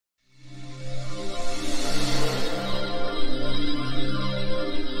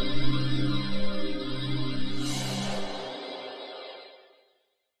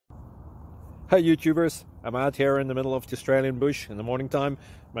Hi YouTubers, I'm out here in the middle of the Australian bush in the morning time.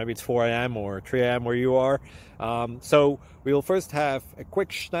 Maybe it's 4 a.m. or 3 a.m. where you are. So we'll first have a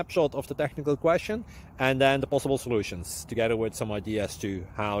quick snapshot of the technical question and then the possible solutions, together with some ideas to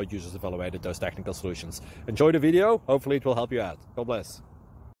how users evaluated those technical solutions. Enjoy the video, hopefully it will help you out. God bless.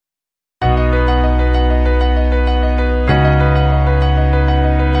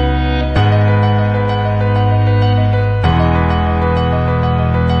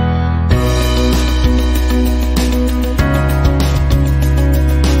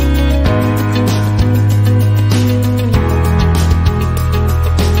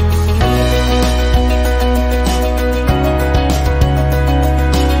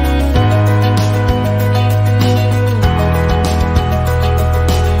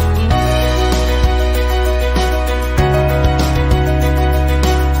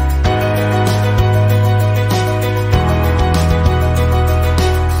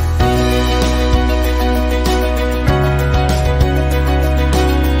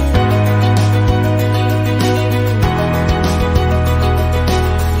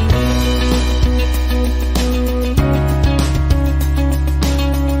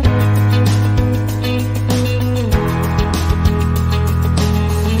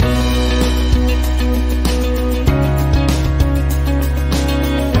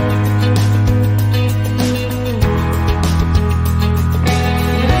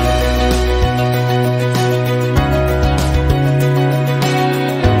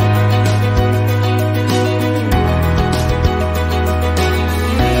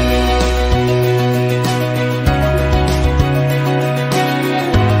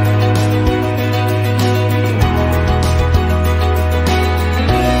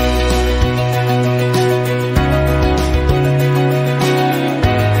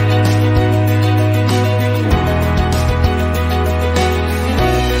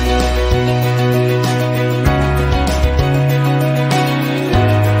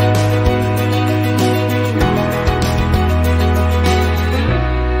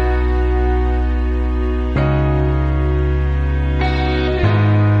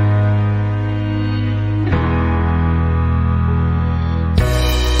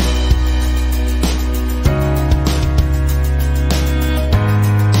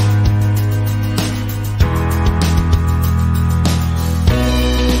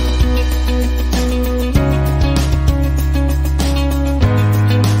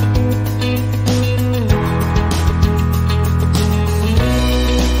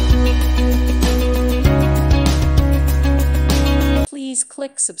 Please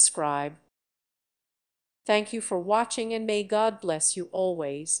click subscribe. Thank you for watching and may God bless you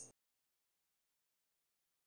always.